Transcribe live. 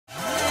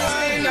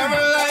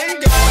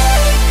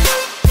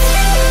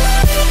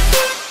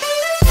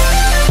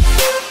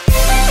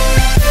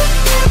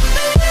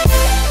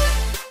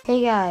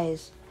Hey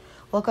guys,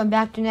 welcome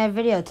back to another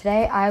video.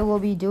 Today I will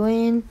be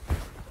doing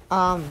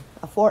a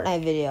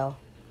Fortnite video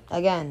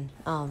again.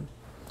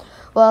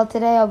 Well,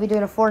 today I'll be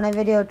doing a Fortnite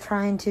video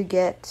trying to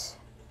get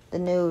the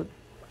new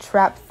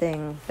trap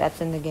thing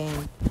that's in the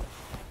game.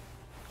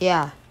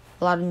 Yeah,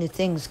 a lot of new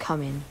things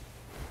coming.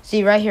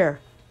 See right here.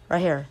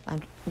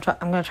 I'm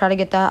gonna try to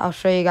get that. I'll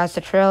show you guys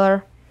the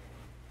trailer.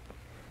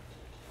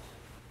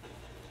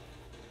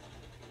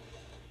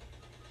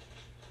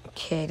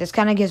 Okay, this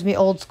kind of gives me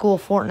old school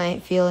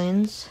Fortnite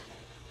feelings.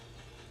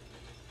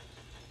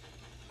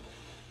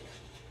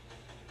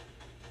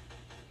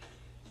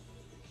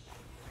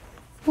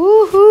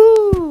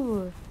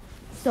 Woohoo!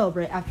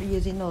 Celebrate after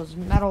using those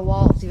metal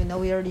walls, even though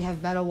we already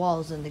have metal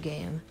walls in the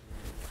game.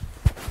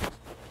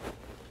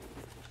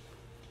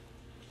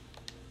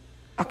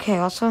 Okay,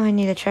 also I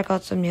need to check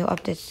out some new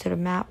updates to the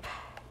map.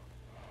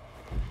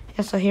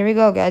 Yeah, so here we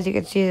go, guys. You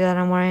can see that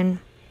I'm wearing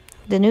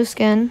the new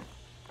skin.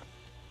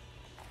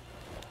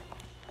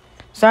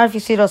 Sorry if you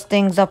see those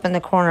things up in the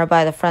corner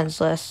by the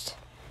friends list.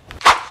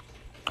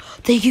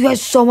 Thank you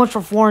guys so much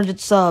for 400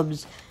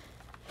 subs.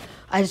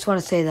 I just want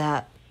to say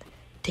that.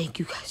 Thank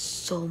you guys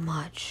so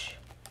much.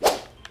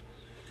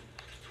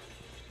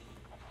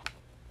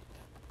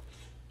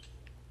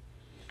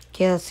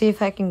 Okay, let's see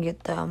if I can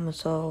get them.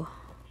 So,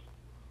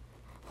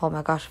 oh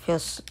my gosh,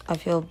 I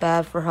feel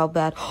bad for how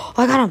bad. Oh,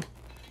 I got him.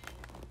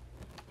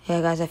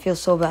 Yeah, guys, I feel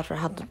so bad for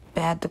how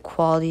bad the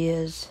quality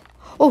is.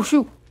 Oh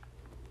shoot.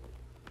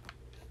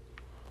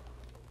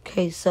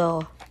 Okay,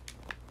 so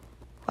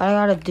what I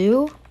gotta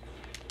do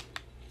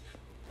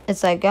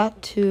is I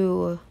got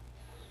to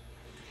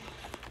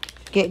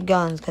get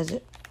guns because,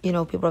 you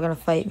know, people are gonna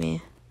fight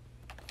me.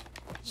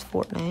 It's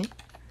Fortnite.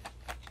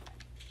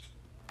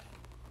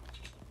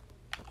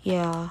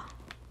 Yeah.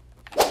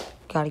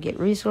 Gotta get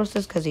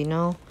resources because, you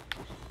know,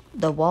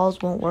 the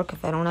walls won't work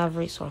if I don't have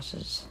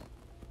resources.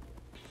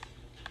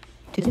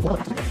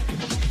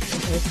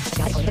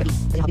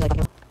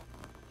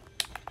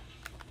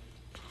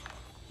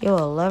 Yo,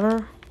 a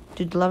lever?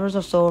 Dude, levers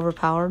are so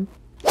overpowered.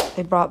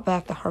 They brought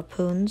back the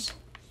harpoons.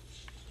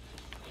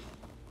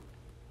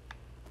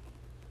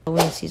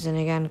 Halloween season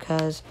again,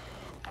 because,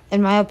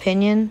 in my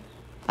opinion,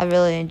 I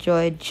really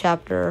enjoyed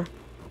Chapter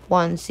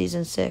 1,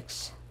 Season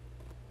 6.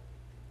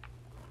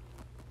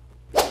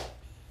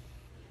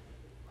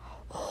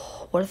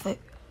 Oh,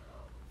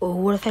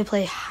 what if I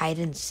play hide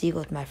and seek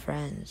with my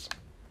friends?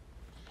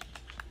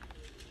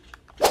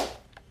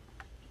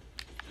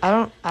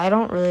 I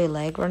don't really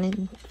like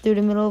running through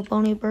the middle of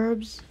Boney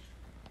Burbs.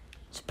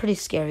 It's a pretty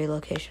scary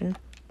location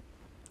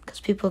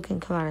because people can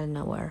come out of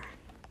nowhere.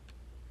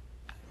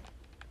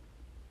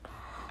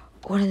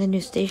 One of the new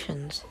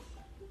stations.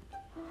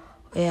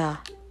 Yeah.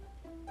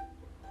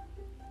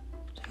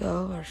 Let's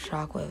go, or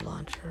shockwave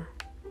launcher.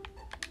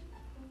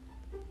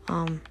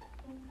 You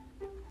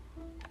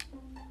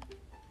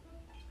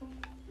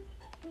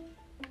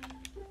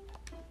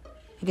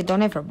could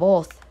donate for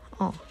both.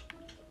 Oh.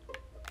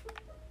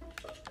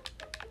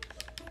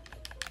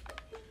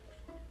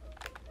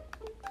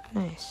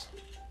 Nice.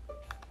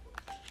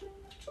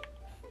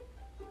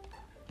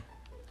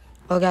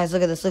 Oh, guys,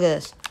 look at this. Look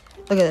at this.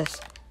 Look at this.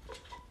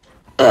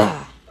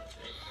 Ugh.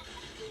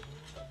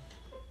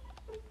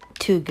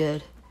 Too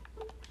good.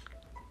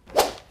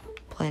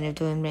 Plan of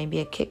doing maybe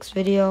a kicks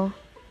video.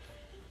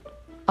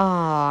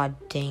 Aw,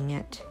 dang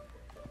it.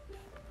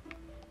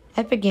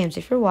 Epic Games,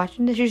 if you're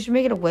watching this, you should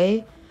make it a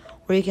way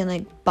where you can,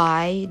 like,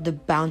 buy the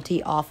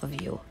bounty off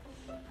of you.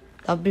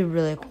 That would be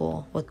really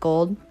cool. With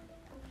gold.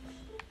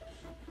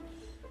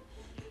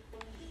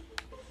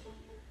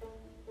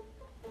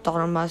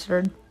 Donald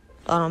Mustard,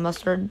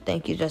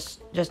 thank you,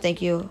 just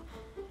thank you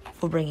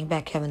for bringing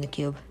back Kevin the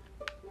Cube.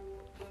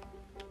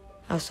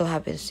 I was so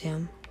happy to see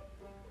him.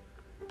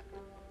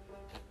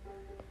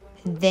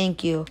 And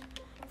thank you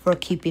for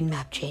keeping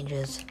map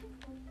changes.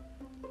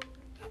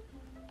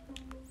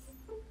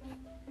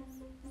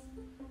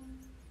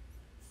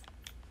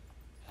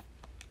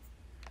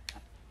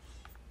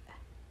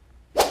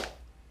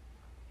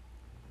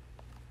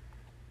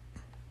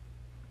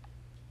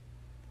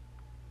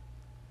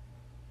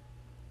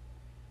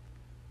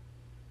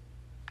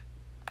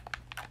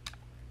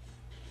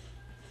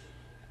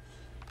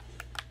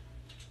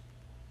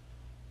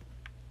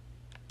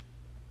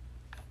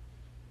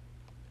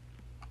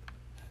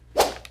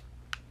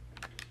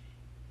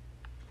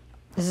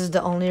 This is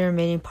the only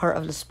remaining part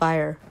of the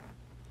spire.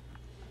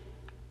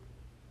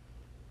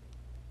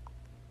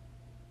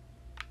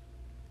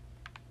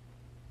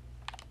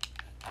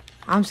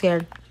 I'm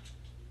scared.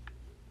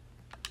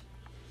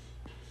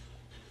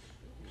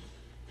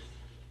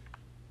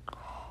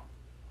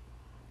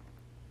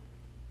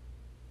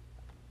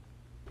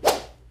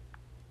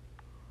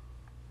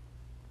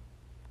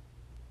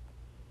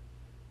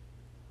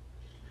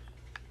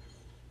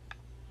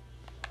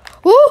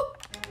 Woo!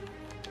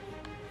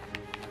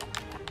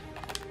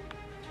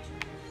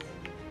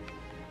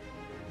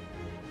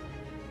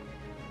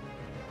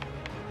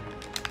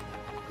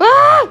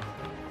 Ah!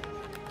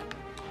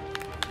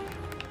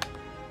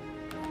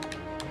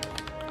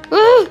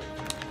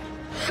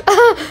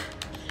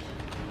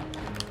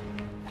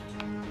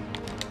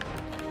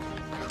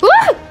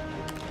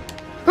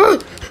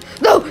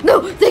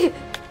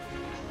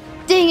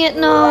 it,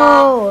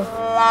 no!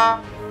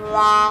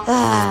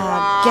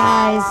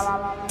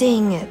 Guys,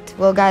 dang it.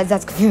 Well, guys,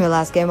 that's gonna be my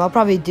last game. I'll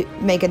probably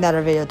make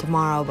another video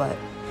tomorrow, but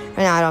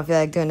right now I don't feel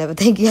like doing it. But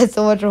thank you guys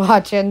so much for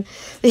watching.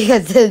 If you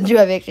guys did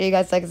enjoy, make sure you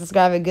guys like and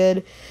subscribe and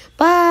good.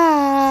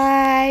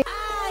 Bye!